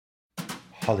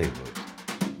Hollywood.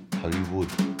 Hollywood.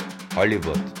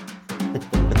 Hollywood.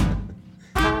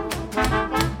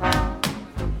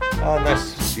 Oh,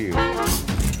 nice to see you.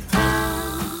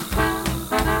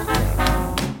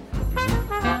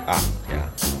 Ah, yeah.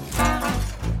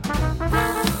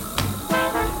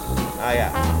 Ah,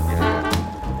 yeah.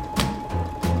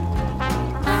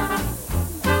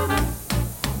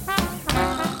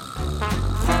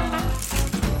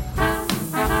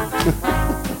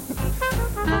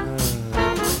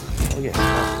 Oh, yes.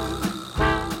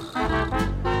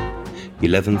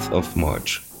 11th of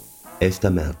March.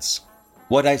 11. März.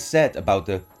 What I said about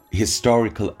the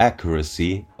historical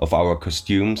accuracy of our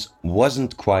costumes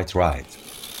wasn't quite right.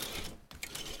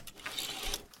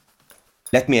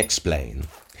 Let me explain.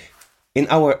 In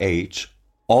our age,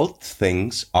 old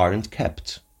things aren't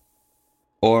kept.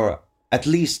 Or at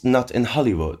least not in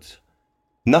Hollywood.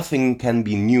 Nothing can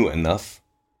be new enough,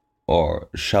 or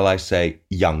shall I say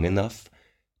young enough,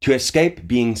 to escape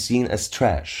being seen as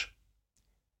trash.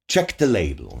 Check the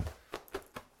label.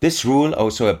 This rule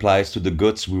also applies to the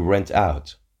goods we rent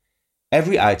out.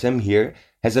 Every item here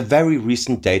has a very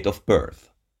recent date of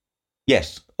birth.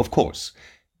 Yes, of course,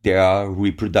 there are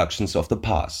reproductions of the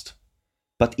past.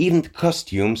 But even the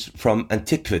costumes from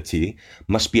antiquity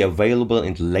must be available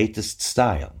in the latest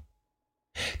style.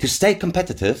 To stay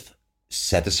competitive,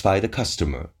 satisfy the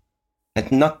customer,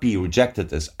 and not be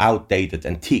rejected as outdated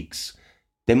antiques,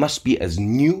 they must be as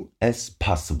new as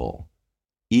possible.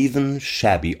 Even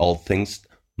shabby old things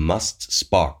must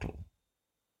sparkle.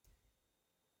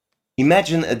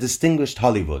 Imagine a distinguished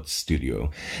Hollywood studio,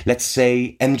 let's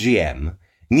say MGM,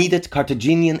 needed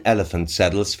Carthaginian elephant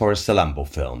saddles for a Salambo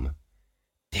film.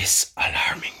 This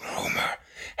alarming rumor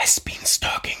has been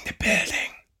stalking the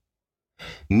building.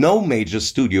 No major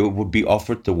studio would be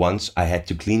offered the ones I had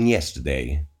to clean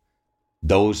yesterday.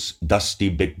 Those dusty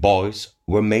big boys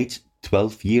were made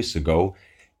 12 years ago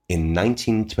in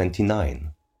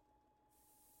 1929.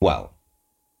 Well,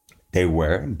 they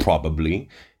were, probably,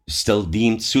 still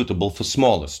deemed suitable for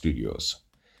smaller studios.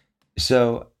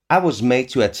 So I was made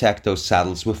to attack those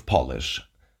saddles with polish,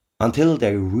 until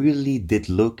they really did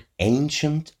look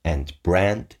ancient and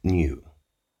brand new.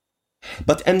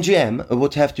 But MGM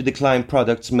would have to decline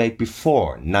products made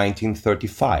before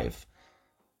 1935.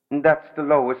 That's the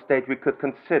lowest date we could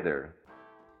consider.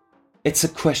 It's a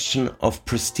question of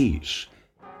prestige.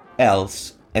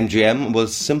 Else, MGM will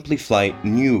simply fly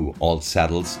new old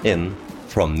saddles in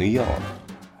from New York.